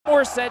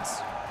more sets,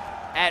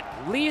 at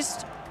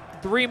least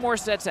 3 more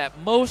sets at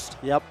most.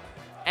 Yep.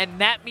 And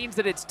that means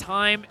that it's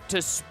time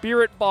to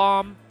Spirit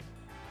Bomb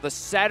the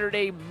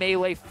Saturday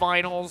Melee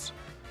Finals.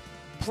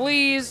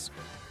 Please,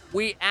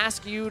 we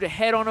ask you to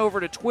head on over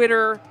to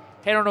Twitter,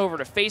 head on over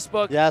to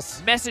Facebook,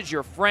 yes, message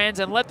your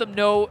friends, and let them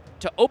know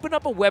to open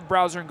up a web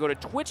browser and go to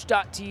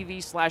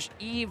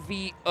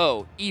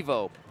twitch.tv/EVO,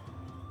 EVO,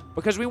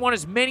 because we want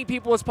as many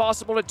people as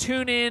possible to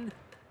tune in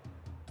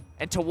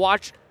and to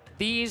watch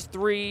these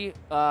 3,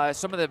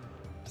 some of the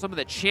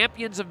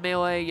champions of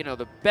Melee, you know,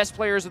 the best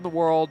players in the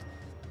world,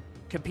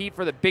 compete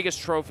for the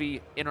biggest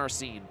trophy in our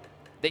scene,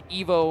 the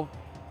EVO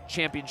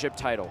Championship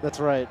title. That's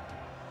right.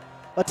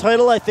 A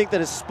title I think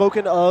that is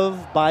spoken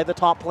of by the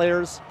top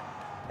players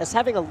as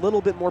having a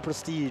little bit more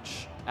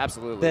prestige.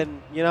 Absolutely.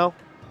 Than, you know?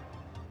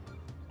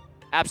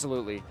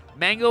 Absolutely.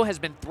 Mango has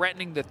been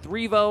threatening the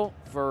 3VO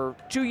for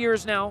 2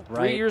 years now,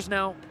 right. 3 years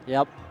now.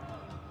 Yep.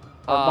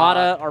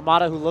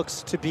 Armada, who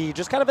looks to be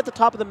just kind of at the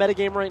top of the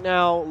metagame right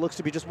now, looks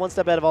to be just one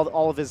step ahead of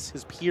all of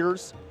his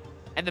peers.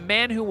 And the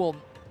man who will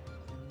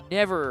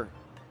never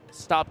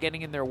stop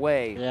getting in their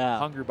way,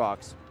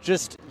 HungryBox.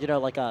 Just, you know,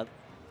 like a...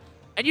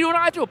 And you don't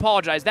have to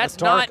apologize. That's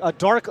a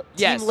dark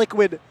Team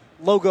Liquid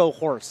logo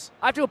horse.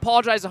 I have to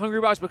apologize to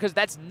HungryBox because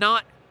that's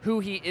not who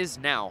he is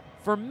now.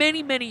 For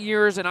many, many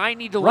years, and I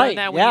need to learn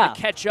that. We need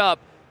to catch up.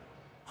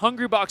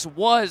 HungryBox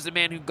was the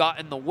man who got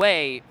in the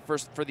way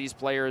for these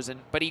players,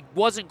 but he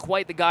wasn't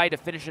quite the guy to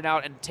finish it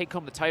out and take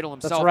home the title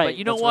himself. That's right. But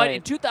you know what?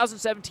 In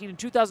 2017 and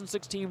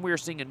 2016, we are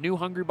seeing a new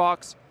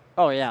HungryBox.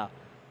 Oh yeah.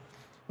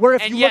 Where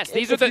if and you yes,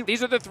 look,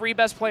 these are the 3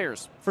 best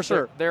players for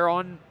sure. They're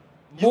on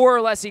more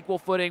or less equal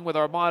footing with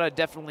Armada.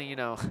 Definitely, you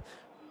know,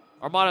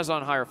 Armada's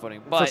on higher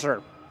footing. But for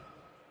sure.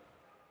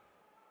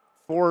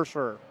 For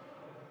sure.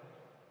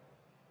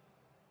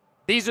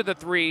 These are the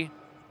 3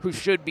 who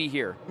should be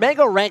here.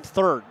 Mango ranked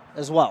 3rd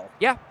as well.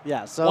 Yeah.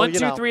 Yeah. So 1,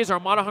 2, 3 is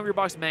Armada,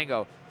 HungryBox,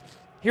 Mango.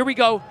 Here we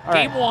go.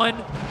 Game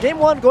 1. Game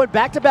 1, going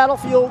back to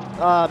Battlefield.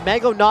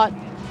 Mango not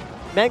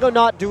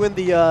doing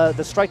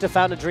the strike to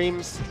Fountain of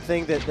Dreams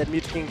thing that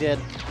Mutaking did.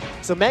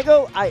 So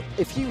Mango,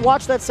 if he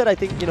watched that set, I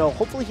think, you know,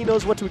 hopefully he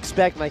knows what to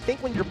expect. And I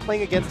think when you're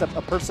playing against a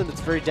person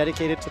that's very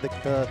dedicated to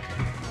the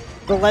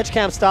ledge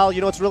cam style, you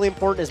know what's really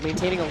important is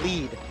maintaining a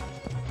lead.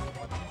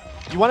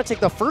 You want to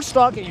take the first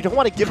stock, and you don't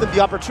want to give them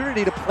the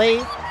opportunity to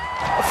play,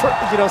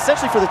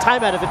 essentially for the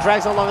timeout if it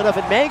drags on long enough.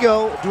 And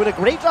Mango doing a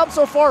great job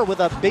so far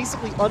with a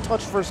basically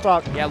untouched first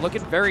stock. Yeah,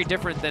 looking very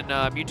different than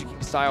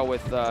Mutaking style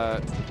with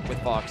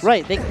Fox.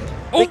 Right. They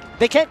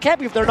can't camp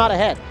you if they're not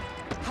ahead.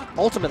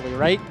 Ultimately,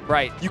 right?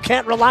 Right. You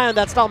can't rely on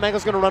that style.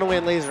 Mango's going to run away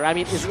and laser. I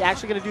mean, is he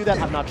actually going to do that?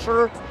 I'm not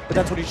sure, but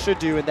that's what he should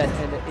do. And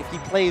if he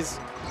plays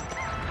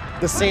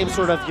the same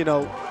sort of, you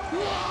know,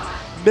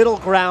 middle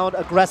ground,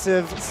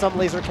 aggressive, some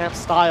laser camp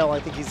style, I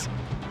think he's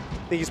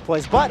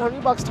poised. But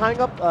HungryBox tying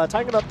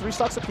it up 3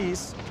 stocks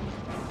apiece.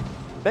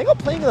 Mango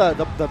playing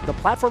the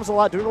platforms a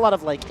lot, doing a lot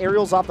of like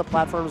aerials off the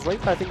platforms. Right,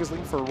 I think is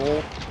looking for a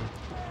roll.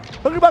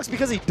 HungryBox,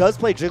 because he does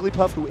play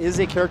Jigglypuff, who is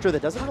a character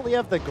that doesn't really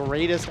have the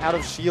greatest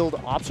out-of-shield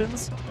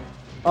options,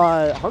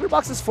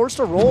 HungryBox is forced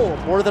to roll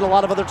more than a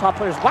lot of other top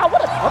players. Wow,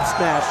 what an up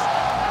smash.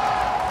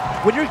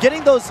 When you're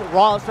getting those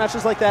raw up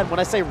smashes like that, when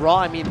I say raw,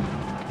 I mean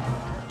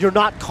you're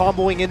not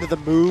comboing into the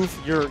move.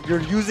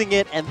 You're using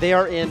it, and they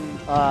are in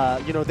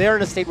they're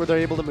in a state where they're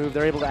able to move,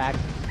 they're able to act.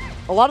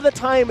 A lot of the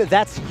time,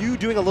 that's you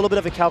doing a little bit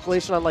of a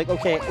calculation on like,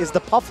 okay, is the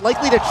Puff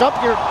likely to jump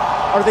here?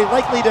 Are they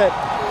likely to?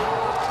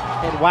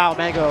 And wow,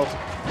 Mango.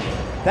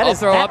 That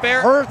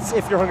hurts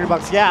if you're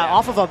HungryBox. Yeah,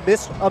 off of a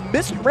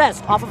missed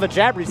rest off of a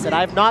jab reset. I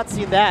have not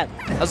seen that.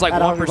 That was like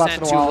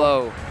 1% too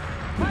low.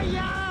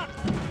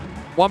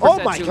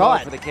 1% too low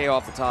for the KO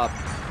off the top.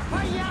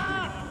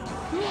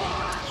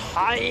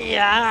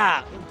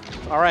 Hi-ya!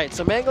 All right,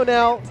 so Mango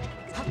now,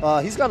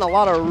 he's gotten a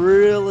lot of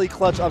really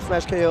clutch up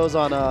smash KOs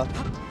on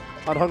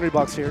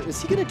HungryBox here. Is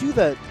he going to do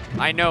that?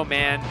 I know,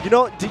 man. You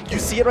know, did you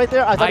see it right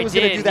there? I thought he was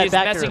going to do that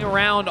back there. He's messing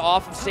around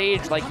off of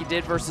stage like he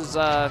did versus...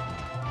 did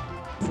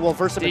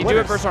he do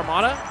it versus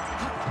Armada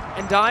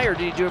and die, or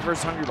did he do it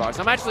versus HungryBox?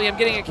 I'm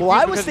getting it confused. Well,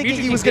 I was thinking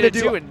he was going to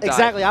do it.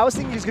 Exactly. I was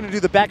thinking he was going to do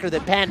the backer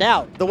that panned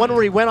out, the one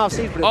where he went off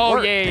stage, but it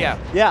worked.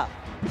 Yeah.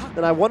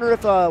 And I wonder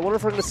if we're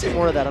going to see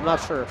more of that. I'm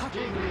not sure.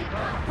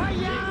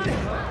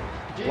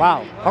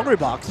 Wow,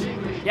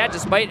 HungryBox. Yeah,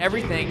 despite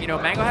everything, you know,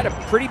 Mango had a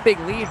pretty big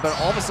lead, but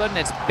all of a sudden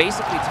it's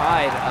basically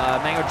tied.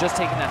 Mango just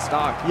taking that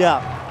stock.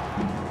 Yeah.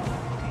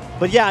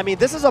 But yeah, I mean,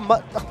 this is a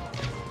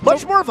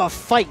much more of a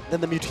fight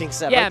than the Mutaking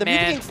set, yeah,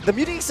 right? The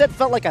Mutaking set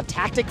felt like a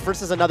tactic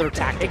versus another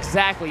tactic.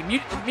 Exactly.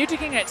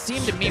 Mutaking, it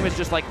seemed to me, was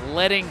just like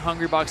letting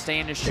HungryBox stay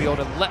in his shield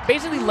and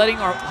basically letting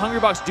our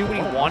HungryBox do what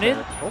he wanted.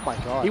 Oh my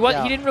god.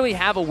 He didn't really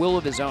have a will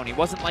of his own. He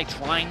wasn't like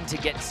trying to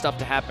get stuff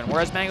to happen.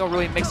 Whereas Mango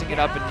really mixing it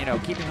up and, you know,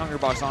 keeping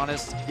HungryBox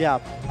honest. Yeah.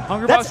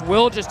 HungryBox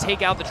will just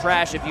take out the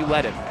trash if you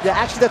let him. Yeah,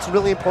 actually that's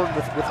really important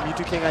with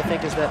Mutaking, I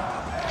think, is that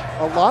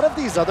a lot of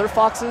these other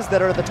Foxes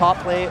that are at the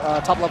top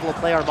level of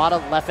play, Armada,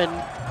 Leffen,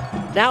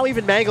 now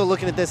even Mango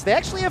looking at this, they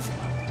actually have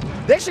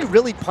They actually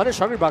really punish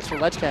HungryBox for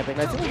ledge camping.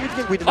 I feel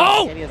like we did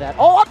not see any of that.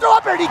 Oh, up throw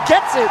up air, and he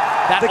gets it!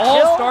 That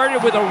all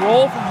started with a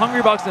roll from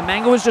HungryBox that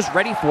Mango was just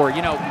ready for.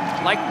 You know,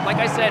 like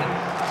I said,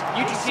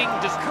 King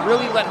just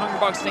really let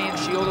HungryBox stay in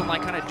shield and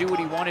like kind of do what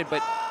he wanted,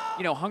 but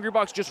you know,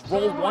 HungryBox just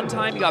rolled one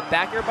time, he got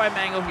back air by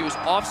Mango, he was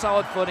off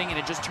solid footing, and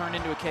it just turned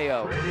into a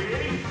KO.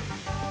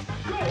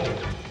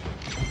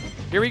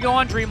 Here we go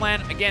on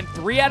Dreamland. Again,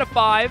 3 out of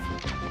 5.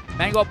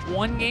 Mango up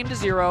 1 game to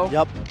 0.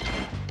 Yep.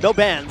 No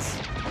bans.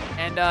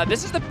 And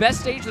this is the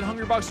best stage that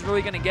HungryBox is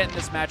really going to get in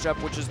this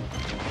matchup, which is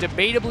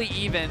debatably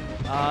even.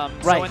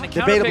 Right, so in the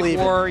counter pick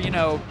war, you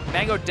know,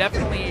 Mango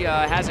definitely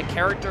has a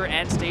character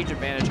and stage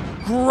advantage.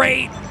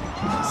 Great!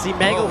 See,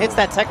 Mango hits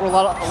that tech where a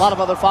lot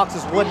of other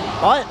Foxes wouldn't,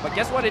 but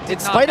guess what? It did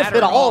in not spite of matter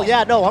it at all,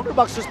 yeah, no,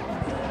 HungryBox just,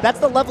 that's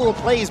the level of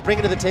play he's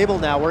bringing to the table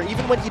now, where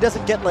even when he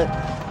doesn't get lit,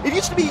 it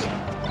used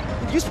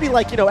to be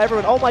like, you know,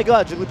 everyone, oh my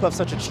god, Jigglypuff's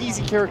such a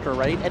cheesy character,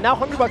 right? And now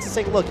HungryBox is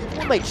saying, look, even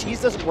when my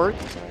cheese doesn't work,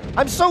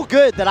 I'm so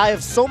good that I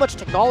have so much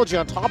technology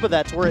on top of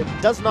that to where it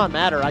does not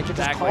matter. I can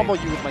just combo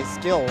you with my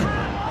skill.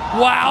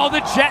 Wow,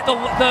 the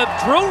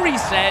drill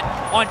reset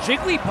on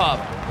Jigglypuff.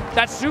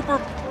 That's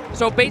super.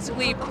 So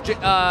basically,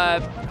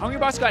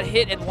 HungryBox got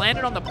hit and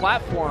landed on the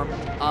platform,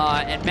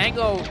 and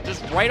Mango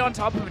just right on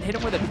top of him and hit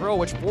him with a drill,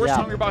 which forced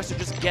HungryBox to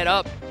just get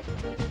up.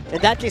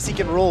 In that case, he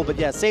can roll, but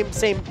yeah,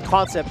 same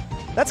concept.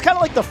 That's kind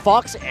of like the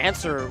Fox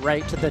answer,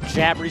 right, to the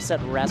jab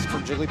reset rest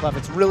from Jigglypuff.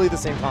 It's really the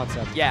same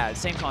concept. Yeah,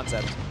 same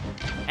concept.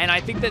 And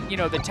I think that, you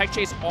know, the tech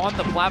chase on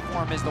the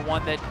platform is the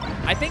one that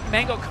I think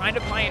Mango kind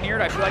of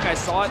pioneered. I feel like I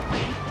saw it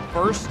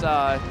first,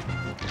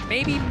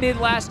 maybe mid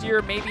last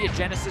year, maybe at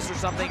Genesis or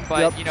something.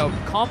 But, you know,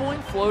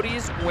 comboing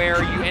floaties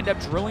where you end up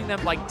drilling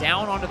them, like,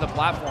 down onto the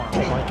platform.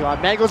 Oh, my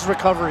God. Mango's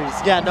recoveries.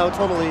 Yeah, no,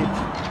 totally.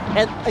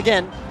 And,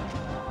 again,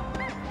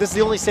 this is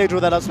the only stage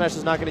where that up smash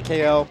is not going to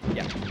KO.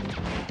 Yeah.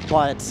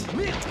 But,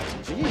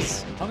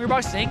 jeez.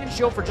 HungryBox staying in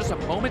shield for just a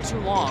moment too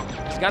long.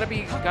 He's got to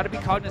be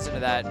cognizant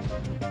of that.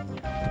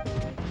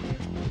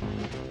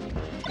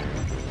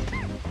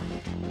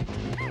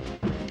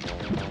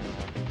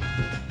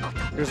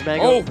 Here's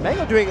Mango. Oh.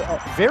 Mango doing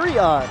very,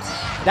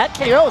 that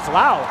KOs,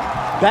 wow.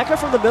 Back up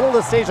from the middle of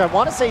the stage. I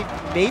want to say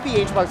maybe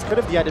HBox could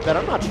have DI'd it better.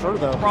 I'm not sure,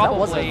 though. Probably. That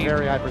was a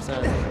very high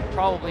percentage.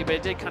 Probably, but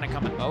it did kind of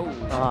come in. Oh,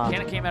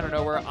 kind of came out of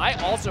nowhere. I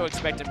also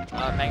expected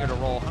Mango to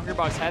roll.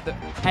 HungryBox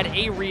had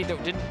a read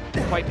that didn't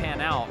quite pan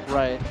out.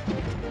 Right.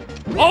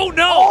 Oh,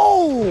 no!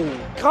 Oh,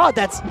 God,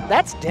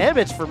 that's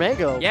damage for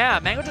Mango. Yeah,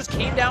 Mango just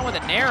came down with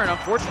a nair, and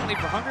unfortunately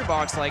for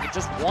HungryBox, like, it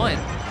just won.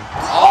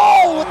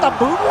 Oh, with the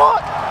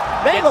moonwalk?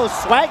 Mango's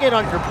swagging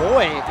on your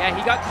boy. Yeah,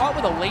 he got caught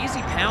with a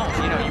lazy pound.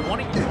 You know, you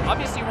want to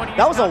obviously want to use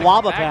that was a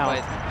Waba pound.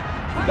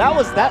 That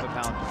was that.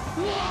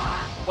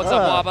 What's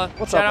up, Waba?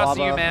 What's Shout up, out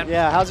to you, man.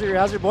 Yeah, how's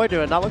your boy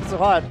doing? Not looking so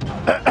hot.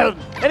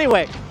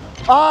 Anyway,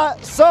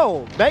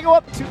 so Mango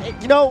up to,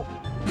 you know,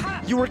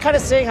 you were kind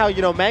of saying how,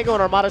 you know, Mango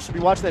and Armada should be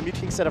watching that Mute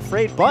King set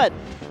Afraid, but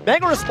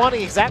Mango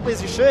responding exactly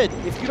as you should.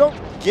 If you don't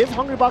give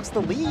HungryBox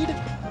the lead,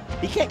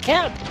 he can't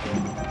camp.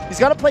 He's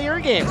got to play your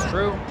game. It's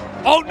true.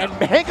 Oh, no. And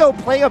Mango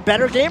playing a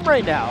better game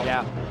right now.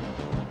 Yeah.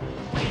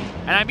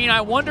 And I mean, I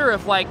wonder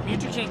if, like,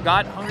 Mewtwo King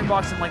got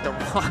HungryBox in, like, the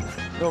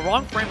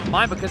wrong frame of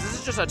mind, because this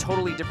is just a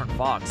totally different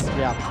Fox.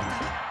 Yeah.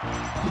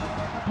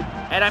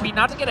 And I mean,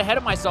 not to get ahead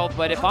of myself,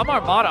 but if I'm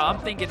Armada,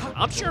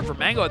 I'm cheering for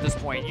Mango at this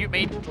point.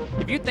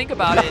 If you think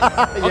about it,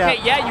 okay,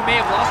 yeah, you may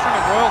have lost from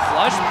a Royal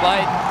Flush,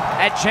 but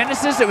at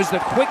Genesis, it was the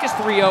quickest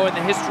 3-0 in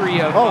the history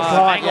of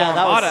Mango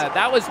Armada.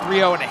 That was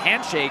 3-0 in a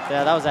handshake.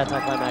 Yeah, that was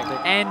anticlimactic.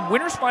 And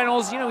Winners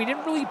Finals, you know, he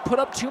didn't really put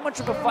up too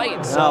much of a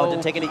fight. So no,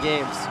 didn't take any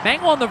games.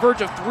 Mango on the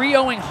verge of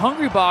 3-0ing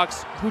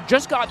HungryBox, who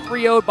just got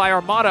 3-0'd by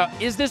Armada.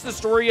 Is this the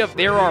story of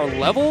there are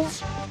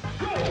levels?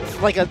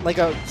 Like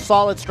a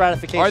solid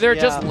stratification. Are there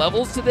just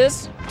levels to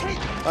this?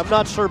 I'm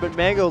not sure, but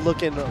Mango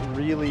looking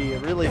really,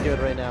 really good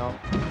right now.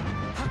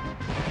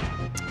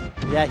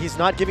 Yeah, he's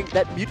not giving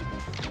that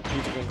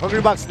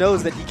HungryBox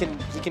knows that he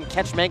can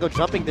catch Mango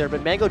jumping there,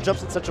 but Mango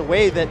jumps in such a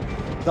way that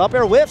the up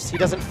air whiffs. He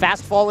doesn't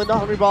fast fall into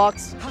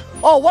HungryBox.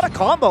 Oh, what a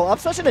combo! Up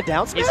smash and a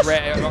down smash.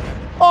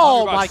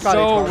 Oh my God!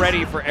 So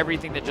ready for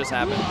everything that just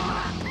happened.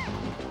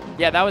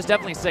 Yeah, that was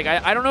definitely sick.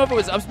 I don't know if it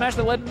was up smash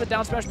that led into the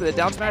down smash, but the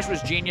down smash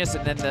was genius,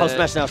 and then the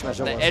smash, down smash,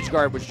 the edge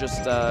guard was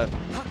just.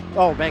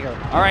 Oh, Mango.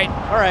 All right.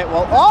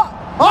 Well,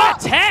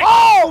 what attack!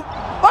 Oh,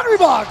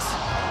 HungryBox.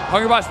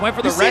 HungryBox went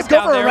for the rest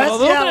down there. A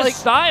little bit of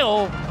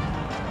style.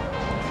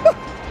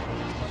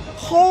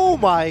 Oh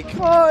my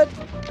God.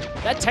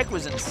 That tech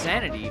was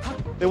insanity.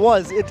 It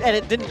was, and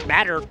it didn't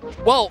matter.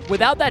 Well,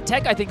 without that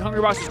tech, I think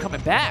HungryBox was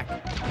coming back.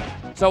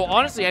 So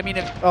honestly, I mean,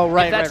 if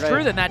that's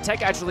true, then that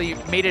tech actually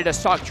made it a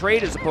stock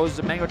trade as opposed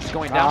to Mango just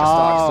going down to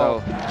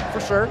stock. So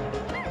for sure.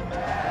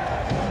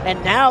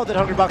 And now that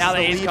HungryBox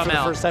is the lead for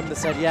the first time in the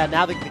set, yeah,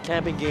 now the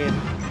camping game.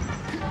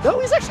 No,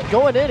 he's actually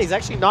going in. He's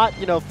actually not,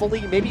 you know,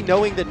 fully maybe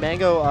knowing that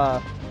Mango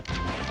a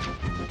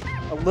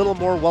little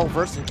more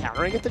well-versed in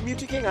countering it than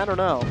Mewtwo King. I don't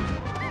know.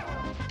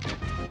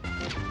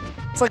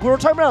 It's like we were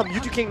talking about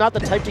Mewtwo King, not the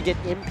type to get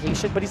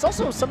impatient, but he's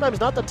also sometimes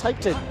not the type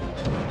to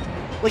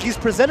like he's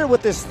presented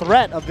with this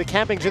threat of the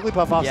camping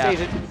Jigglypuff off stage.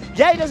 And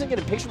yeah, he doesn't get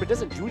impatient, but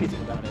doesn't do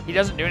anything about it. He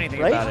doesn't do anything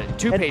right? about it.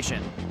 Too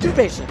patient. Too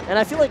patient. And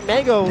I feel like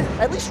Mango,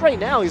 at least right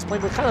now, he's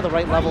playing with kind of the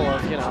right level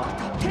of, you know.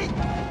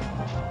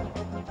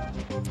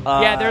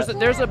 Yeah,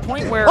 there's a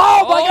point where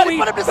oh my God, he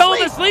put him to fell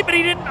sleep. to sleep, but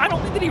he didn't. I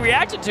don't think that he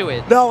reacted to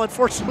it. No,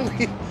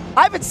 unfortunately,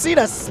 I haven't seen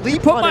a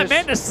sleep Put punish. my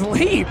man to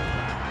sleep.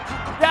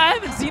 Yeah, I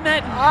haven't seen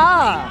that.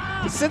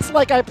 Since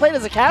like I played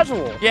as a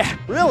casual. Yeah.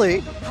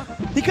 Really?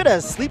 He could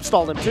have sleep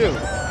stalled him too.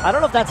 I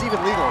don't know if that's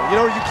even legal. You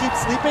know, you keep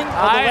sleeping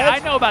on the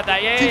ledge. I know about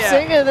that. Yeah, keep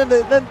singing, and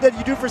then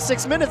you do it for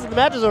 6 minutes, and the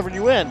match is over, and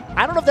you win.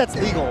 I don't know if that's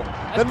legal.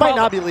 That might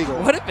not be legal.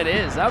 What if it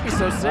is? That would be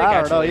so sick.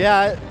 I don't know.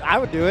 Yeah, I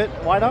would do it.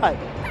 Why not?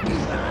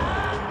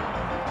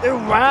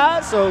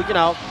 So you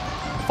know,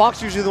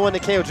 Fox usually the one to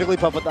KO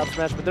Jigglypuff with the up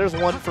smash, but there's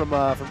one from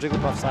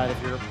Jigglypuff's side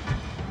if you're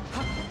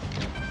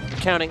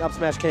counting up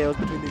smash KOs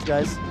between these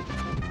guys.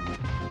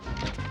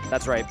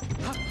 That's right.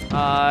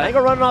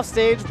 Mango running off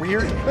stage,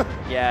 weird.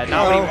 Yeah,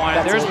 not what he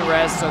wanted. There's the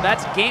rest. So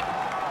that's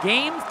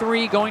game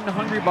 3 going to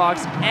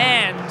HungryBox,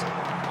 and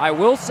I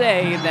will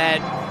say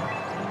that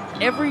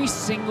every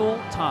single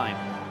time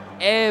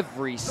that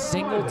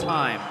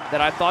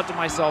I thought to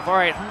myself, all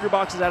right,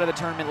 HungryBox is out of the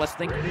tournament, let's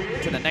think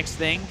to the next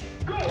thing.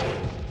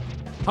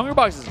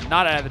 HungryBox is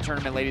not out of the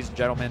tournament, ladies and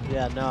gentlemen.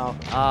 Yeah, no.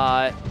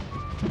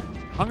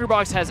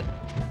 HungryBox has,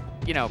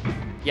 you know,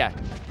 yeah,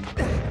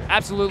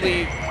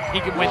 absolutely, he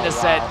can win this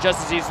set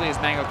just as easily as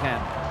Mango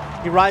can.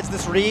 He rides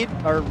this lead,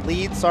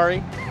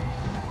 sorry,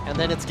 and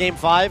then it's game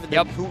 5, and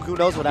then who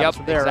knows what happens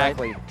from there,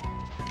 exactly.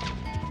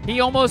 Right?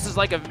 He almost is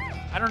like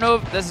I don't know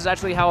if this is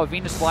actually how a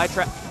Venus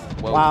flytrap.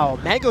 Wow,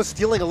 Mango's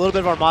stealing a little bit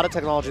of Armada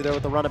technology there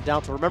with the run-up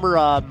down to. Remember,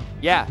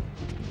 yeah.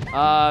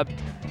 I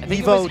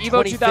think EVO, it was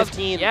EVO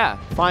 2015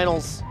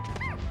 finals,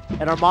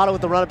 and Armada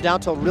with the run-up down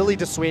tilt really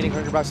dissuading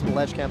HungryBox from the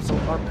ledge camp. So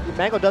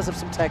Mango does have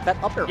some tech. That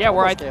up air. Yeah,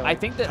 where I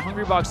think that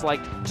HungryBox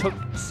like took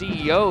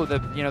CEO,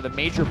 the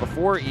major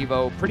before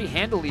EVO, pretty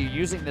handily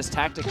using this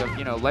tactic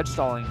of ledge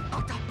stalling.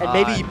 And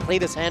maybe he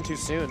played his hand too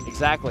soon.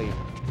 Exactly.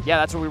 Yeah,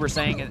 that's what we were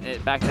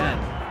saying back then.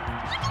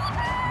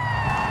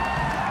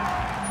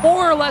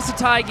 More or less a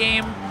tie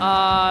game.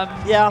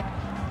 Yeah.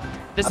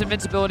 This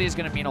invincibility is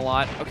going to mean a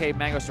lot. Okay,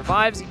 Mango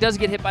survives. He does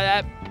get hit by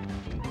that.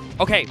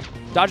 Okay,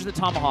 dodge the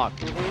tomahawk.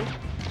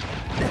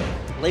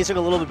 Lasering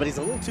a little bit, but he's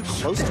a little too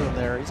close to him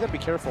there. He's got to be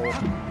careful.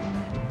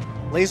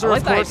 Laser, I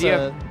like of course. The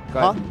idea.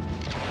 I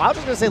was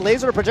just going to say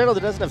laser or projectile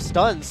that doesn't have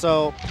stun.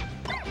 So,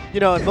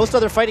 in most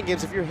other fighting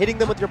games, if you're hitting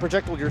them with your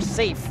projectile, you're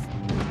safe.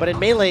 But in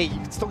Melee, you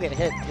can still get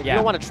hit. You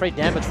don't want to trade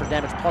damage for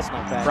damage plus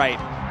knockback. Right.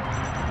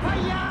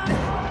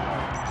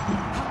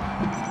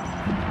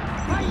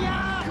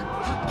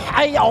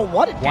 Oh,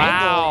 what a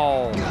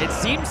wow. It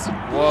seems,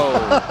 whoa,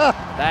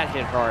 that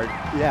hit hard.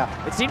 Yeah.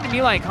 It seemed to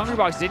me like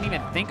HungryBox didn't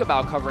even think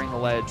about covering the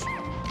ledge.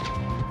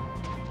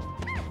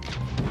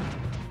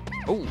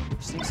 Oh,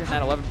 sneaks in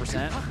that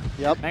 11%.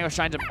 Yep. Mango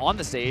shines him on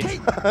the stage.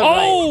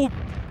 Oh,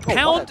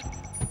 Pound.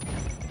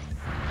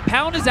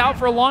 Pound is out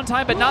for a long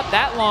time, but not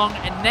that long.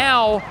 And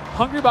now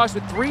HungryBox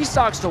with 3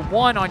 stocks to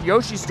 1 on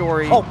Yoshi's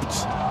story. Oh,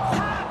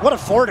 what a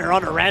forward air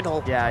on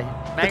Randall. Yeah.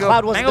 The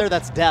cloud wasn't there,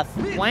 that's death.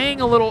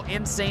 Playing a little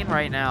insane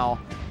right now.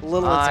 A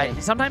little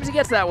insane. Sometimes he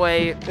gets that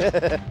way,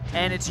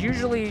 and it's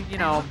usually,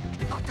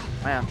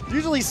 man.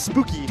 Usually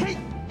spooky.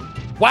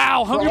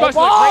 Wow, HungryBox with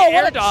a great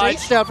air dodge. What a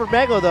chase down for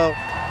Mango, though.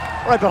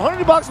 All right, but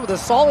HungryBox with a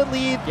solid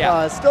lead.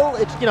 Yeah. Still,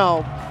 it's,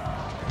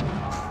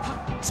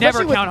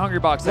 never count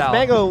HungryBox out.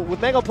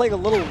 With Mango playing a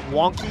little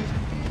wonky.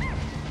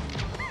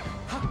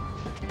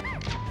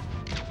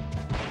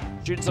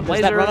 Shooting some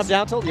lasers. That run up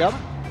down tilt, yep.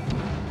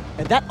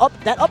 And that up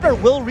air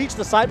will reach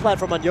the side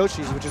platform on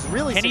Yoshi's, which is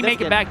really Can significant.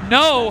 he make it back?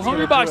 No,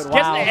 HungryBox gets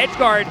wow. the edge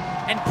guard,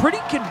 and pretty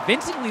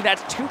convincingly,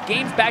 that's 2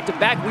 games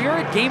back-to-back. We are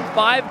at game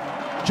 5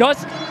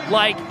 just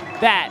like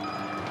that.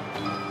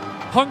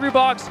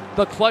 HungryBox,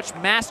 the clutch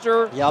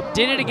master,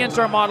 did it against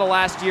Armada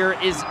last year,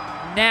 is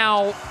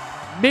now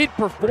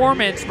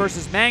mid-performance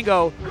versus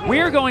Mango.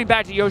 We're going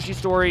back to Yoshi's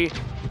story.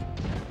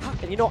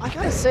 And I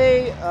gotta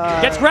say...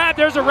 gets grabbed,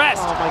 there's a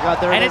rest. Oh my God,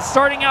 there it is. And it's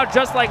starting out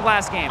just like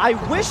last game. I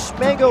wish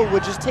Mango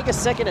would just take a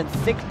second and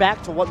think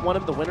back to what won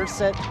him the winner's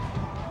set.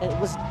 And it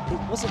wasn't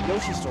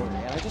Yoshi's story,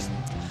 and I just...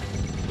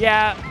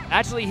 Yeah,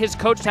 actually, his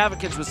coach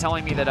Tavakins was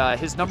telling me that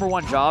his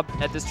 #1 job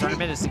at this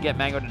tournament is to get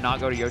Mango to not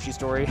go to Yoshi's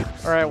story.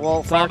 All right,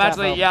 well, so I'm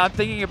actually, I'm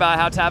thinking about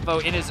how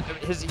Tafo in he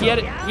had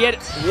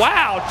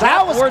wow,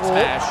 that was forward cool.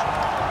 Smash.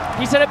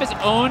 He set up his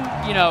own,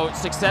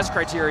 success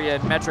criteria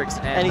and metrics,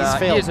 and he's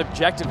failed. He is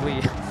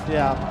objectively,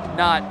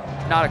 not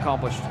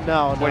accomplished.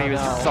 No, what he was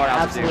sought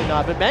out to do. Absolutely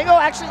not. But Mango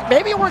actually,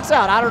 maybe it works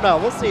out. I don't know.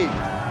 We'll see.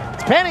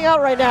 It's panning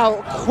out right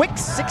now. Quick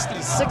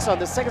 66 on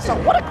the second stock.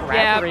 What a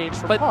grab range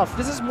from Puff.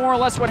 This is more or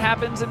less what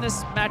happens in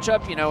this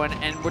matchup,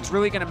 and what's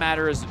really going to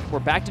matter is we're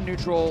back to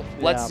neutral.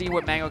 Let's see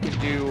what Mango can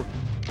do.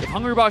 If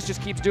HungryBox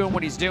just keeps doing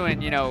what he's doing,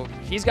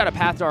 he's got a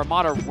path to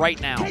Armada right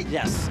now.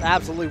 Yes,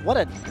 absolutely. What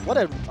a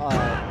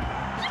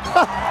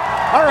all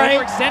right.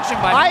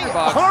 Overextension by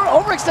HungryBox.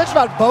 Overextension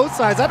on both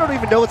sides. I don't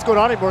even know what's going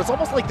on anymore. It's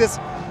almost like this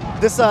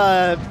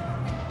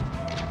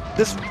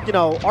this, you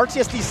know,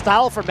 RTSD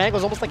style for Mango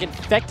is almost like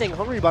infecting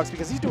HungryBox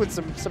because he's doing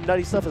some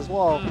nutty stuff as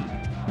well.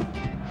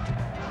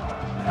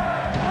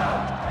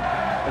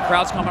 The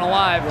crowd's coming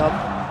alive. Yep.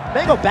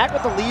 Mango back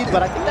with the lead,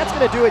 but I think that's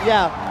going to do it,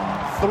 yeah.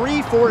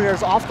 3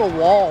 forwarders off the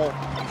wall.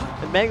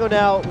 And Mango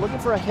now looking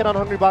for a hit on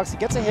HungryBox. He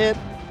gets a hit.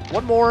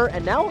 One more,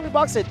 and now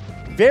HungryBox at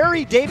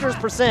very dangerous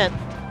percent.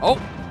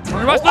 Oh,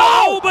 HungryBox,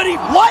 no, but he...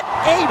 What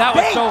a That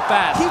bait. was so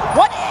fast.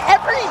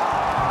 Every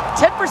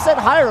 10%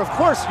 higher, of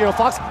course, you know,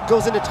 Fox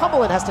goes into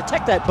tumble and has to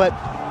tech that, but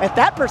at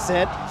that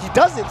percent, he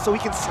doesn't, so he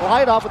can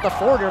slide off with the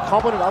forwarder,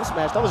 combo and up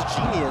smash. That was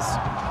genius.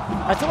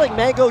 I feel like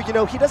Mango, you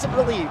know, he doesn't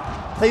really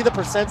play the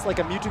percents like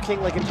a Mewtwo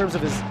King, like in terms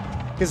of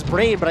his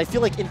brain, but I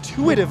feel like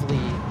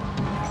intuitively,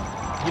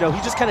 you know,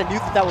 he just kind of knew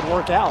that would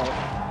work out.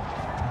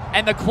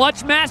 And the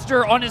clutch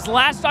master on his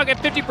last stock at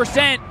 50%.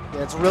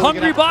 Yeah, it's really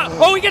HungryBox,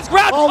 oh, he gets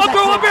grabbed. Oh, Up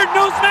throw that's up here,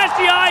 no smash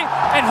DI.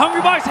 And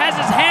HungryBox has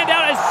his hand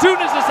out as soon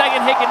as the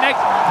second hit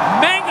connects.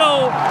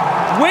 Mango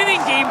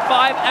winning Game 5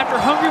 after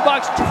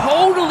HungryBox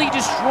totally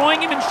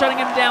destroying him and shutting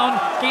him down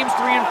Games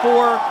 3 and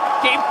 4.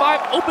 Game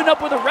 5 opened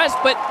up with a rest,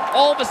 but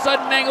all of a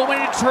sudden Mango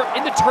went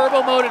into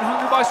turbo mode and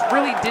HungryBox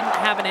really didn't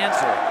have an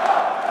answer.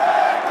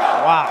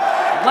 Wow.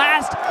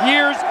 Last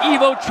year's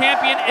EVO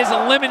champion is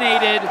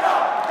eliminated,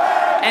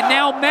 and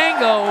now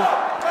Mango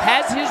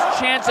has his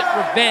chance at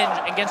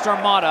revenge against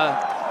Armada.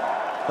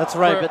 That's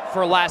right,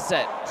 for last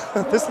set.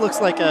 This looks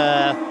like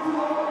a,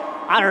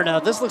 I don't know.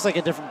 This looks like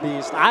a different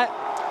beast. I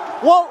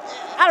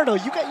don't know.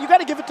 You got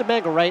to give it to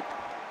Mango, right?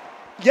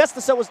 Yes,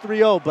 the set was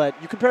 3-0, but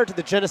you compare it to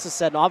the Genesis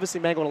set, and obviously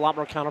Mango had a lot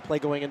more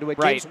counterplay going into it.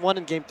 Right. Games 1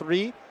 and Game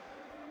 3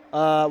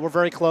 were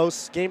very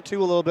close. Game 2,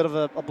 a little bit of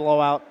a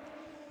blowout.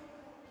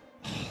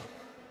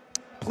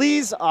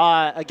 Please,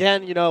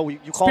 again, you know, you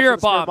call for the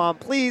Spirit Bomb.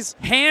 Please.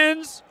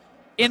 Hands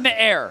in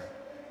the air.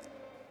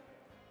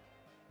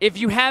 If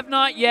you have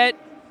not yet,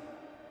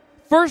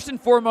 first and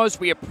foremost,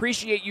 we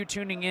appreciate you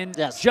tuning in.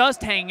 Yes.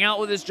 Just hanging out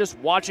with us, just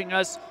watching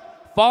us.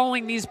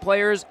 Following these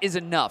players is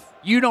enough.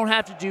 You don't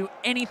have to do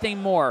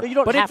anything more. No, you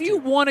don't but have if you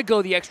want to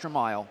go the extra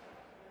mile,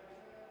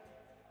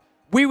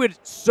 we would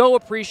so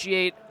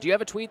appreciate. Do you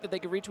have a tweet that they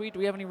could retweet? Do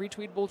we have any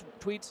retweetable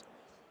tweets?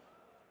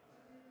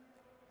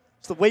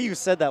 So the way you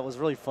said that was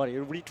really funny.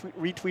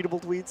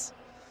 Retweetable tweets.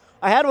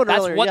 I had one That's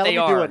earlier. what yeah, they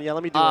let me are. do it. Yeah,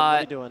 let me do it.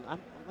 Let me do it.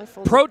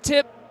 Pro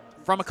tip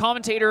from a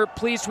commentator,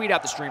 please tweet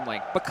out the stream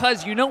link,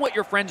 because you know what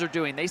your friends are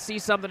doing. They see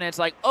something and it's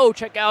like, oh,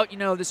 check out, you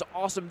know, this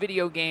awesome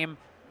video game,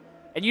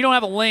 and you don't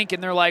have a link,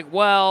 and they're like,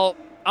 well,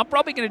 I'm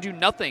probably going to do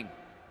nothing.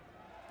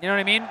 You know what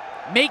I mean?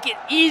 Make it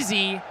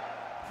easy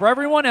for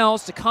everyone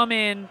else to come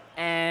in,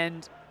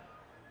 and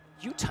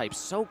you type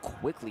so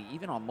quickly,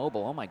 even on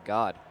mobile. Oh, my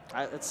God.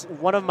 It's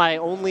one of my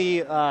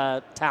only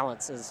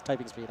talents is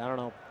typing speed. I don't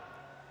know.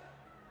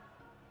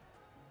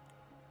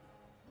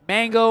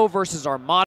 Mango versus Armada.